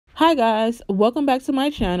Hi guys, welcome back to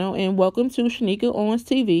my channel and welcome to Shenika Owens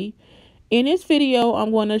TV. In this video,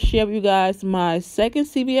 I'm going to share with you guys my second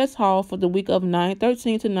CVS haul for the week of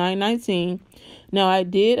 9/13 to 9/19. Now, I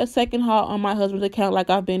did a second haul on my husband's account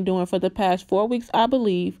like I've been doing for the past 4 weeks, I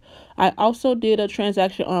believe. I also did a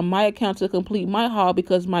transaction on my account to complete my haul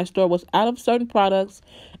because my store was out of certain products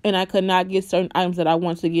and I could not get certain items that I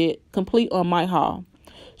want to get complete on my haul.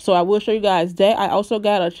 So I will show you guys that. I also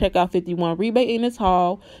got a Checkout 51 rebate in this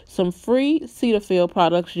haul, some free Cetaphil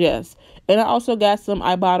products, yes. And I also got some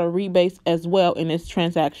Ibotta rebates as well in this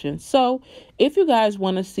transaction. So if you guys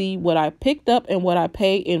want to see what I picked up and what I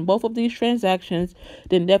paid in both of these transactions,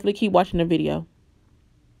 then definitely keep watching the video.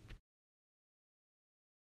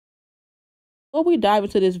 Before we dive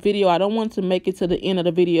into this video, I don't want to make it to the end of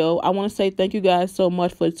the video. I want to say thank you guys so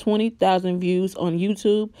much for 20,000 views on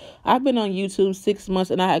YouTube. I've been on YouTube 6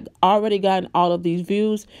 months and I had already gotten all of these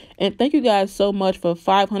views. And thank you guys so much for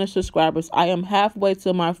 500 subscribers. I am halfway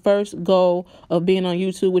to my first goal of being on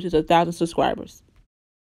YouTube, which is 1,000 subscribers.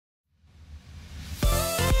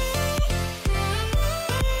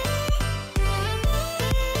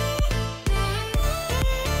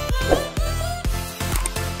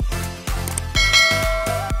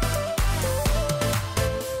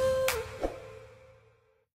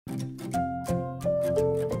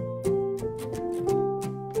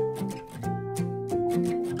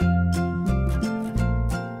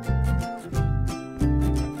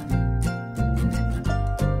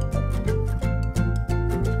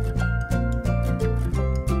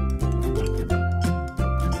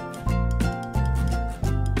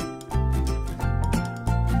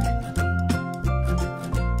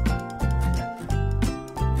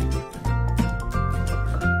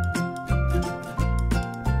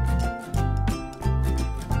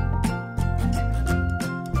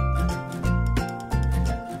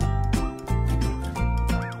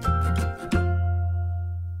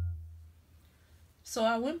 So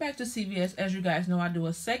I went back to CVS. As you guys know, I do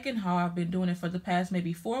a second haul. I've been doing it for the past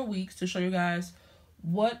maybe 4 weeks to show you guys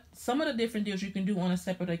what some of the different deals you can do on a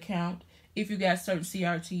separate account if you got certain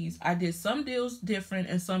CRTs. I did some deals different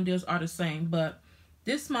and some deals are the same, but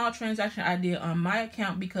this small transaction I did on my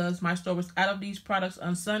account because my store was out of these products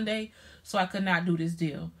on Sunday, so I could not do this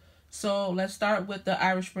deal. So let's start with the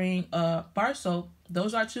Irish Spring bar soap.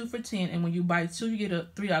 Those are 2 for $10, and when you buy 2, you get a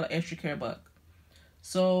 $3 extra care buck.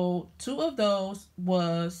 So 2 of those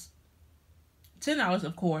was $10,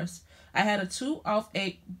 of course. I had a 2 off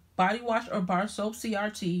 8 body wash or bar soap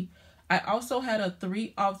CRT. I also had a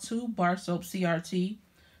 3 off 2 bar soap CRT.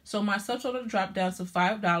 So my subtotal dropped down to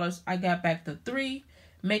 $5. I got back to 3,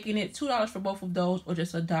 making it $2 for both of those, or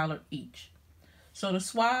just $1 each. So the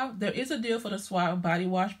Suave, there is a deal for the Suave body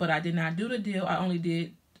wash, but I did not do the deal. I only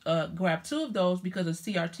did grab 2 of those because of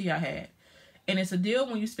CRT I had. And it's a deal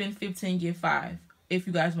when you spend 15, get 5. If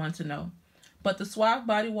you guys want to know. But the Suave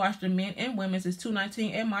body wash, the men and women's, is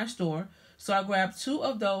 $2.19 at my store. So I grabbed 2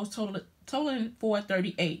 of those, totaling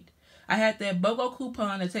 $4.38. I had that BOGO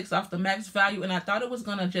coupon that takes off the max value, and I thought it was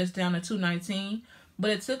going to adjust down to $2.19,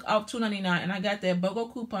 but it took off $2.99, and I got that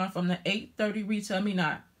BOGO coupon from the 8/30 Retail Me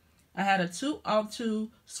Not. I had a 2 off 2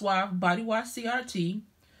 Suave body wash CRT,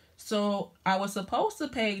 so I was supposed to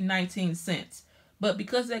pay 19 cents, but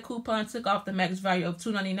because that coupon took off the max value of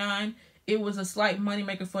 $2.99, it was a slight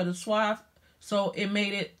moneymaker for the Suave, so it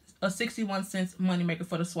made it a 61 cents moneymaker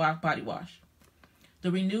for the Suave body wash.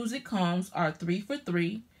 The Renews It combs are 3 for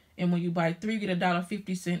 $3, and when you buy 3, you get a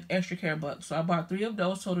 $1.50 extra care buck. So I bought 3 of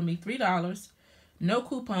those, totaled me $3. No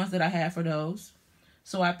coupons that I had for those.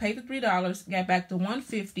 So I paid the $3, got back to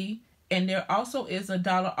 $1.50, and there also is a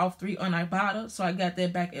 $1 off 3 on Ibotta, so I got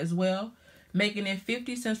that back as well, making it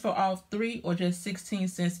 50 cents for all 3, or just 16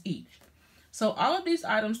 cents each. So all of these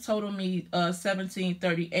items total me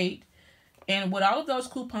 $17.38, and with all of those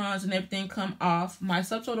coupons and everything come off, my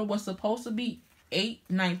subtotal was supposed to be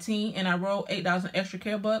 $8.19, and I rolled $8 in extra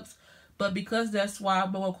care bucks. But because that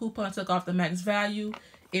Suave BOGO coupon took off the max value,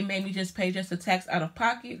 it made me just pay just a tax out of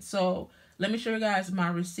pocket. So let me show you guys my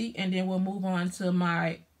receipt, and then we'll move on to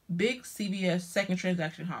my big CVS second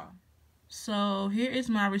transaction haul. So here is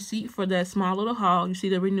my receipt for that small little haul. You see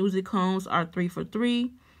the Renews It combs are 3 for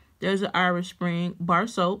 $3. There's an Irish Spring bar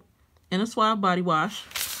soap and a Suave body wash.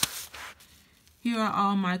 Here are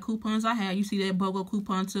all my coupons I had. You see that BOGO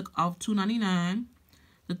coupon took off $2.99.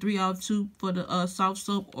 The 3 off 2 for the soft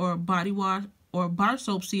soap or body wash or bar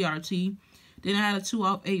soap CRT. Then I had a 2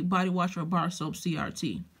 off 8 body wash or bar soap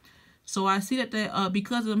CRT. So I see that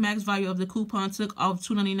because of the max value of the coupon took off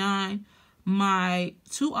 $2.99, my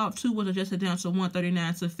 2 off 2 was adjusted down to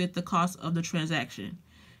 $1.39 to fit the cost of the transaction.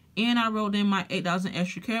 And I rolled in my $8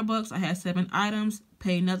 extra care bucks. I had 7 items,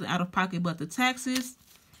 paid nothing out of pocket but the taxes.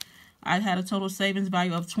 I had a total savings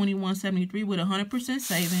value of $21.73 with 100%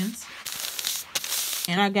 savings.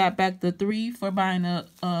 And I got back the $3 for buying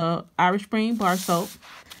the Irish Spring bar soap.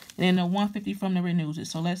 And then the $150 from the Renews It.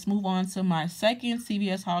 So let's move on to my second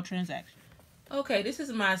CVS haul transaction. Okay, this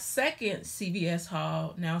is my second CVS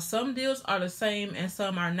haul. Now, some deals are the same and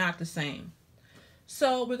some are not the same.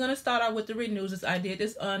 So we're going to start out with the Renews It. I did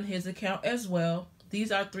this on his account as well.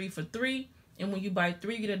 These are 3 for $3. And when you buy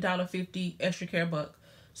 3, you get $1.50 extra care buck.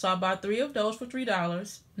 So I bought 3 of those for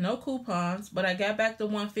 $3. No coupons, but I got back the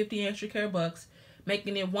 $1.50 extra care bucks,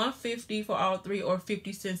 making it $1.50 for all 3 or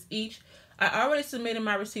 50 cents each. I already submitted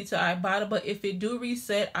my receipt to Ibotta, but if it do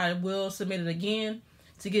reset, I will submit it again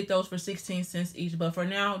to get those for 16 cents each. But for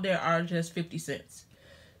now, there are just 50 cents.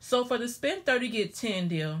 So for the spend 30, get 10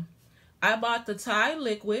 deal, I bought the Tide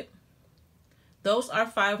Liquid. Those are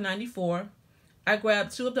 $5.94. I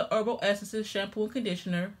grabbed 2 of the Herbal Essences shampoo and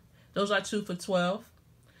conditioner. Those are 2 for $12.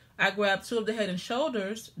 I grabbed 2 of the Head &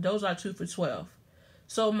 Shoulders. Those are 2 for $12.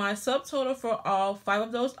 So my subtotal for all 5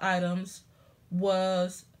 of those items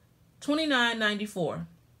was $29.94.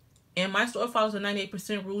 And my store follows a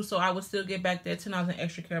 98% rule, so I would still get back that $10 in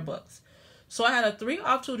extra care bucks. So I had a 3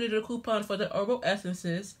 off 2 digital coupon for the Herbal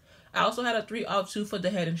Essences. I also had a 3 off 2 for the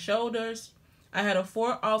Head & Shoulders. I had a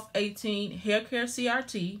 4 off 18 hair care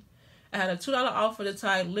CRT. I had a $2 off for the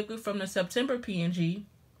Tide Liquid from the September P&G.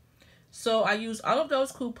 So I used all of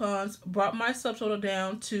those coupons, brought my subtotal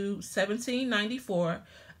down to $17.94.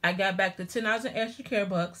 I got back the $10 in extra care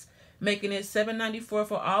bucks, making it $7.94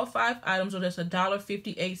 for all 5 items, or that's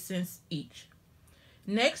 $1.58 each.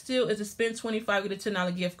 Next deal is to spend $25 get a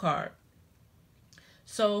 $10 gift card.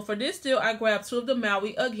 So for this deal, I grabbed 2 of the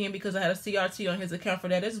Maui again because I had a CRT on his account for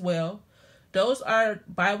that as well. Those are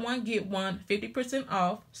buy one get one 50%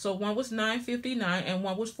 off. So one was $9.59 and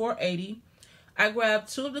one was $4.80. I grabbed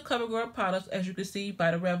 2 of the CoverGirl products, as you can see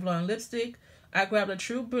by the Revlon lipstick. I grabbed a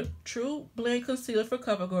True Blend Concealer for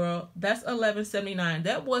CoverGirl. That's $11.79.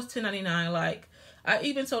 That was $10.99. Like, I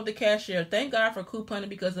even told the cashier, thank God for couponing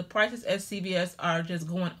because the prices at CVS are just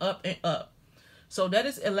going up and up. So that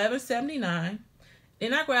is $11.79.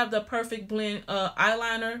 Then I grabbed the Perfect Blend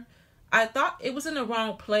eyeliner. I thought it was in the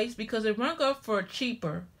wrong place because it rung up for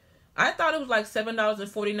cheaper. I thought it was like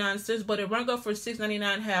 $7.49, but it rung up for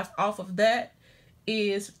 $6.99. Half off of that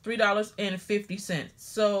is $3.50.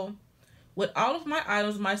 So with all of my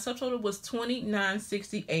items, my subtotal was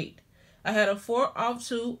 $29.68. I had a 4 off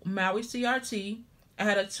 2 Maui CRT. I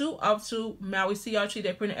had a 2 off 2 Maui CRT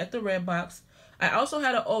that printed at the Red Box. I also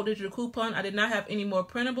had an old digital coupon. I did not have any more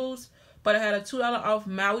printables, but I had a $2 off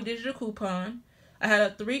Maui digital coupon. I had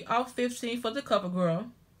a 3 off 15 for the CoverGirl.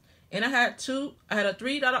 And I had a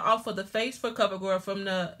 $3 off for the face for CoverGirl from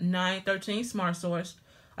the 913 Smart Source.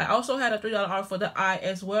 I also had a $3 off for the eye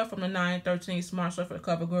as well from the 913 Smart Source for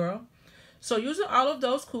CoverGirl. So using all of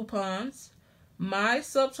those coupons, my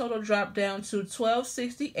subtotal dropped down to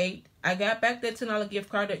 $12.68. I got back that $10 gift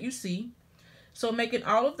card that you see. So making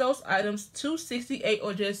all of those items $2.68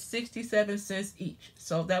 or just 67 cents each.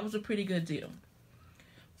 So that was a pretty good deal.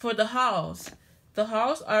 For the hauls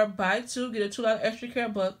are buy 2, get a $2 extra care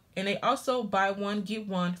buck, and they also buy 1, get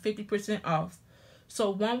 1, 50% off. So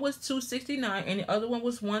one was $2.69 and the other one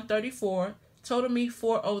was $1.34, total me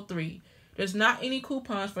 $4.03. There's not any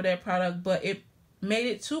coupons for that product, but it made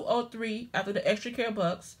it $2.03 after the extra care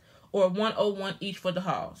bucks, or $1.01 each for the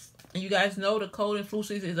hauls. And you guys know the cold and flu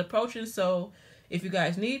season is approaching, so if you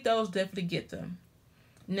guys need those, definitely get them.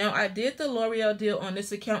 Now, I did the L'Oreal deal on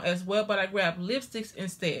this account as well, but I grabbed lipsticks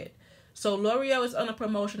instead. So L'Oreal is on a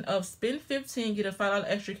promotion of spend $15, get a $5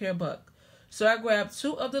 extra care buck. So I grabbed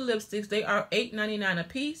 2 of the lipsticks. They are $8.99 a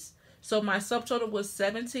piece. So my subtotal was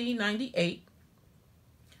 $17.98.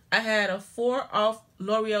 I had a 4 off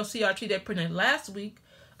L'Oreal CRT that printed last week.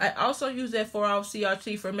 I also used that 4 off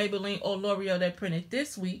CRT for Maybelline or L'Oreal that printed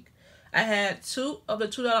this week. I had 2 of the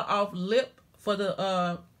 $2 off lip for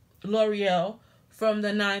the L'Oreal from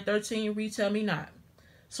the 913 Retail Me Not.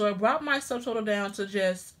 So it brought my subtotal down to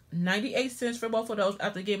just 98 cents for both of those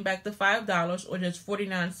after getting back the $5 or just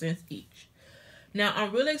 49 cents each. Now,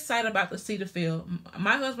 I'm really excited about the Cetaphil.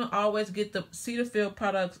 My husband always get the Cetaphil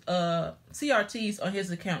products, CRTs on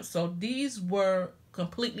his account. So these were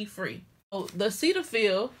completely free. So the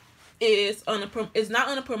Cetaphil is not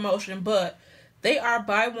on a promotion, but they are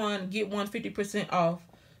buy 1, get 1 50% off.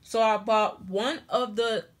 So I bought 1 of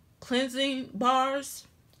the cleansing bars.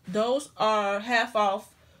 Those are half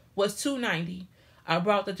off, was $2.90. I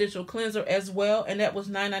brought the digital cleanser as well, and that was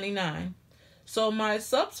 $9.99. So my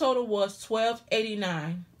subtotal was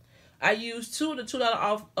 $12.89. I used 2 of the $2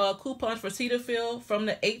 off coupons for Cetaphil from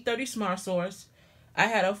the 830 Smart Source. I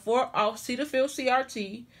had a 4 off Cetaphil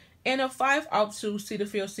CRT and a 5 off 2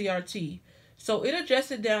 Cetaphil CRT. So it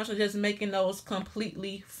adjusted down to just making those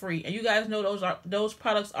completely free. And you guys know those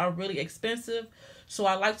products are really expensive. So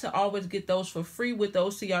I like to always get those for free with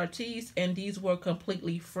those CRTs, and these were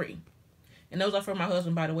completely free. And those are for my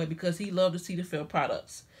husband, by the way, because he loved the Cetaphil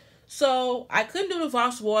products. So I couldn't do the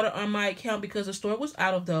Voss water on my account because the store was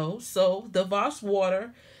out of those. So the Voss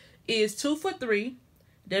water is 2 for $3.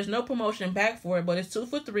 There's no promotion back for it, but it's 2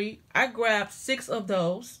 for $3. I grabbed 6 of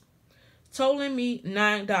those, totaling me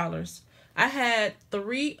 $9. I had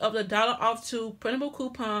 3 of the $1 off 2 printable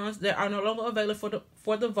coupons that are no longer available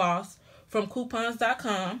for the Voss from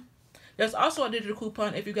coupons.com. There's also a digital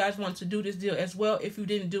coupon if you guys want to do this deal as well if you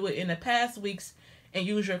didn't do it in the past weeks and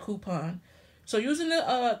use your coupon. So using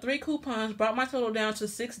the 3 coupons brought my total down to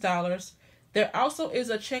 $6. There also is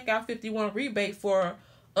a checkout 51 rebate for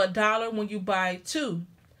 $1 when you buy 2.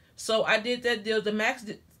 So I did that deal. The max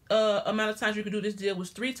amount of times you could do this deal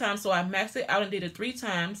was 3 times. So I maxed it out and did it 3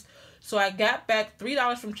 times. So I got back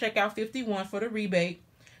 $3 from checkout 51 for the rebate,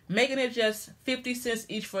 making it just 50 cents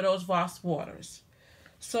each for those Voss waters.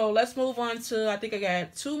 So let's move on to, I think I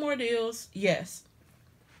got 2 more deals. Yes.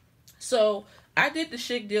 So I did the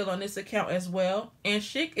Chic deal on this account as well. And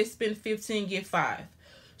Chic is spend 15, get 5.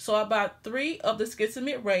 So I bought 3 of the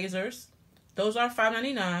Skitsamit razors. Those are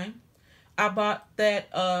 $5.99. I bought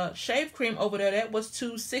that shave cream over there. That was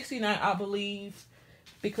 $2.69, I believe,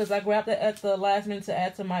 because I grabbed it at the last minute to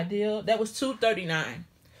add to my deal. That was $2.39.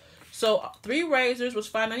 So 3 razors was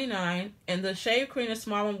 $5.99, and the shave cream, the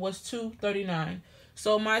small one, was $2.39.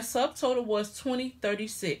 So my subtotal was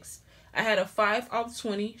 $20.36. I had a 5 off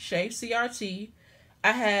 20 shave CRT.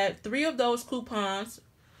 I had 3 of those coupons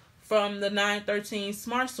from the 913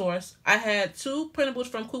 Smart Source. I had 2 printables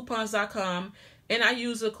from coupons.com, and I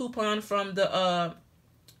used a coupon from the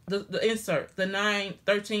insert, the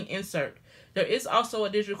 913 insert. There is also a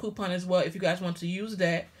digital coupon as well if you guys want to use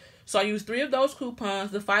that. So I used 3 of those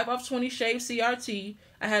coupons, the 5 off 20 shave CRT.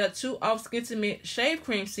 I had a 2 off Skitsamit shave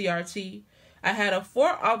cream CRT. I had a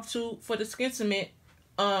 4 off 2 for the Skitsamit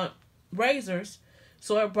razors.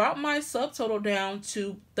 So it brought my subtotal down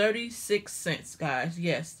to 36 cents, guys.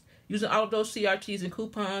 Yes. Using all of those CRTs and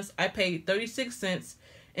coupons, I paid 36 cents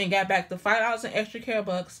and got back the $5 in extra care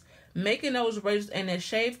bucks, making those razors and that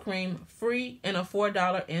shave cream free and a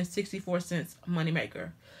 $4.64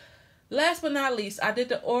 moneymaker. Last but not least, I did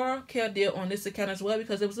the oral care deal on this account as well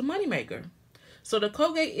because it was a moneymaker. So the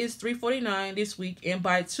Colgate is $3.49 this week, and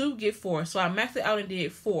buy 2 get 4. So I maxed it out and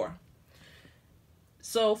did 4.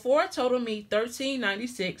 So 4 totaled me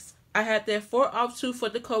 $13.96. I had that 4 off 2 for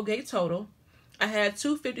the Colgate total. I had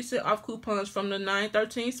 2 50-cent off coupons from the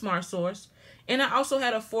 913 Smart Source. And I also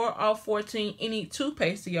had a 4 off 14 any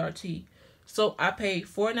toothpaste CRT. So I paid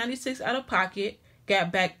 $4.96 out of pocket,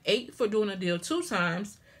 got back 8 for doing a deal 2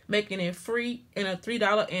 times, making it free and a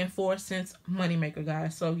 $3.04 moneymaker,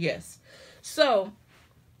 guys. So yes. So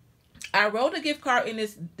I wrote a gift card in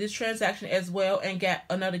this transaction as well and got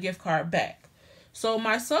another gift card back. So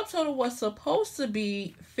my subtotal was supposed to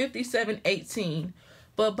be $57.18,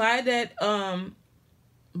 but by that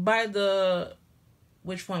by the,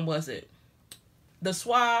 which one was it? The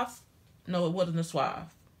Suave? No, it wasn't the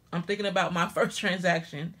Suave. I'm thinking about my first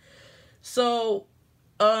transaction. So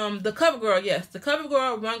the CoverGirl, yes, the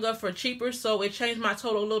CoverGirl rung up for cheaper, so it changed my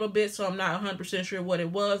total a little bit, so I'm not 100% sure what it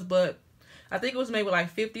was, but I think it was maybe like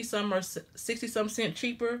 50 some or 60 some cent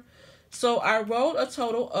cheaper. So I rolled a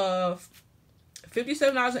total of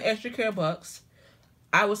 $57 in extra care bucks.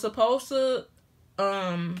 I was supposed to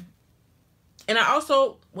and I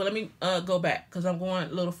also, well, let me go back because I'm going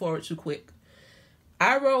a little forward too quick.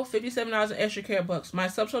 I rolled $57 in extra care bucks. My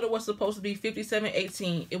subtotal was supposed to be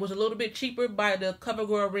 $57.18. It was a little bit cheaper by the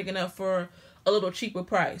CoverGirl ringing up for a little cheaper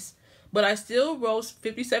price. But I still rolled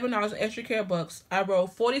 $57 in extra care bucks. I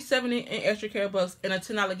rolled $47 in extra care bucks and a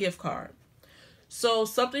 $10 gift card. So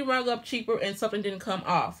something rung up cheaper and something didn't come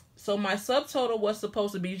off. So my subtotal was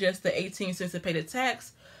supposed to be just the 18 cents to pay the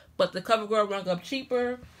tax, but the CoverGirl rung up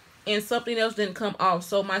cheaper and something else didn't come off.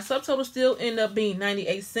 So my subtotal still ended up being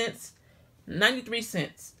 98 cents. 93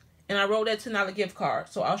 cents, and I rolled that $10 gift card.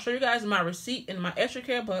 So I'll show you guys my receipt and my extra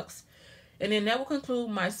care bucks, and then that will conclude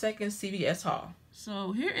my second CVS haul.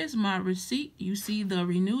 So here is my receipt. You see the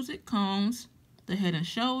Renews It combs, the Head and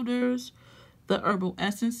Shoulders, the herbal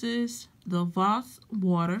essences, the Voss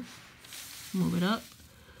water. Move it up.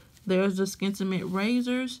 There's the Skitsamit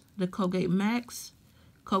razors, the Colgate Max,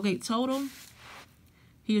 Colgate Total.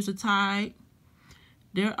 Here's the Tide.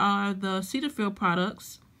 There are the Cetaphil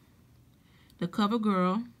products, the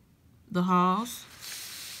CoverGirl, the Halls.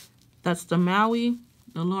 That's the Maui,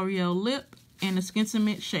 the L'Oreal Lip, and the Skin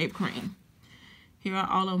Cement Shave Cream. Here are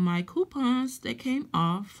all of my coupons that came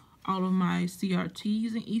off, all of my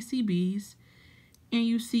CRTs and ECBs. And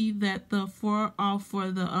you see that the 4 off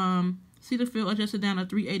for the Cetaphil adjusted down to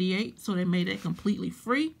 $3.88, so they made it completely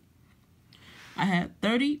free. I had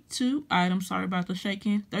 32 items. Sorry about the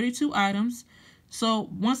shaking. 32 items. So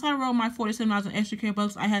once I rolled my $47 in extra care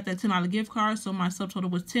bucks, I had that $10 gift card, so my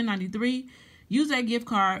subtotal was $10.93. Use that gift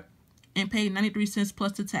card and paid 93 cents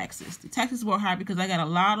plus the taxes. The taxes were high because I got a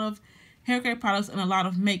lot of hair care products and a lot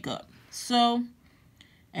of makeup. So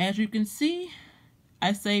as you can see,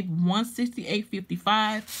 I saved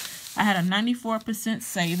 $168.55. I had a 94%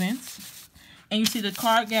 savings. And you see the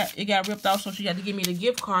card got ripped off, so she had to give me the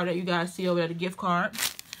gift card that you guys see over there, the gift card.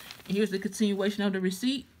 And here's the continuation of the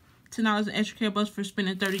receipt. $10 in extra care bucks for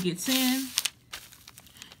spending 30 get 10.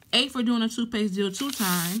 $8 for doing a toothpaste deal 2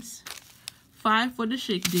 times. $5 for the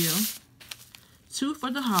chic deal. $2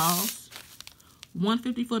 for the hauls.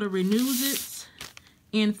 $1.50 for the renews it.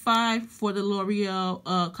 And $5 for the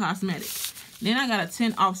L'Oreal cosmetics. Then I got a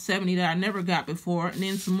 10 off 70 that I never got before. And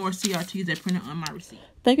then some more CRTs that printed on my receipt.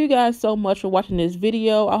 Thank you guys so much for watching this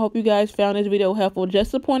video. I hope you guys found this video helpful,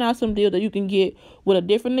 just to point out some deals that you can get with a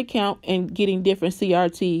different account and getting different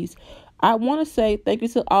CRTs. I want to say thank you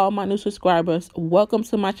to all my new subscribers. Welcome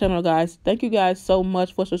to my channel, guys. Thank you guys so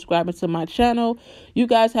much for subscribing to my channel. You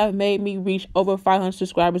guys have made me reach over 500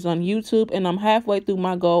 subscribers on YouTube, and I'm halfway through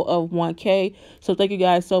my goal of 1K. So thank you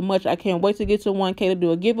guys so much. I can't wait to get to 1K to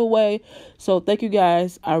do a giveaway. So thank you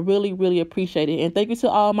guys. I really, really appreciate it. And thank you to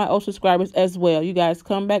all my old subscribers as well. You guys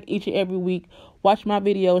come back each and every week, watch my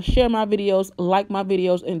videos, share my videos, like my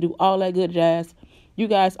videos, and do all that good jazz. You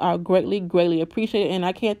guys are greatly, greatly appreciated, and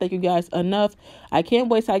I can't thank you guys enough. I can't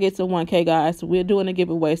wait till I get to 1K, guys. We're doing a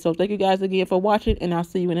giveaway, so thank you guys again for watching, and I'll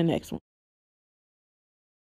see you in the next one.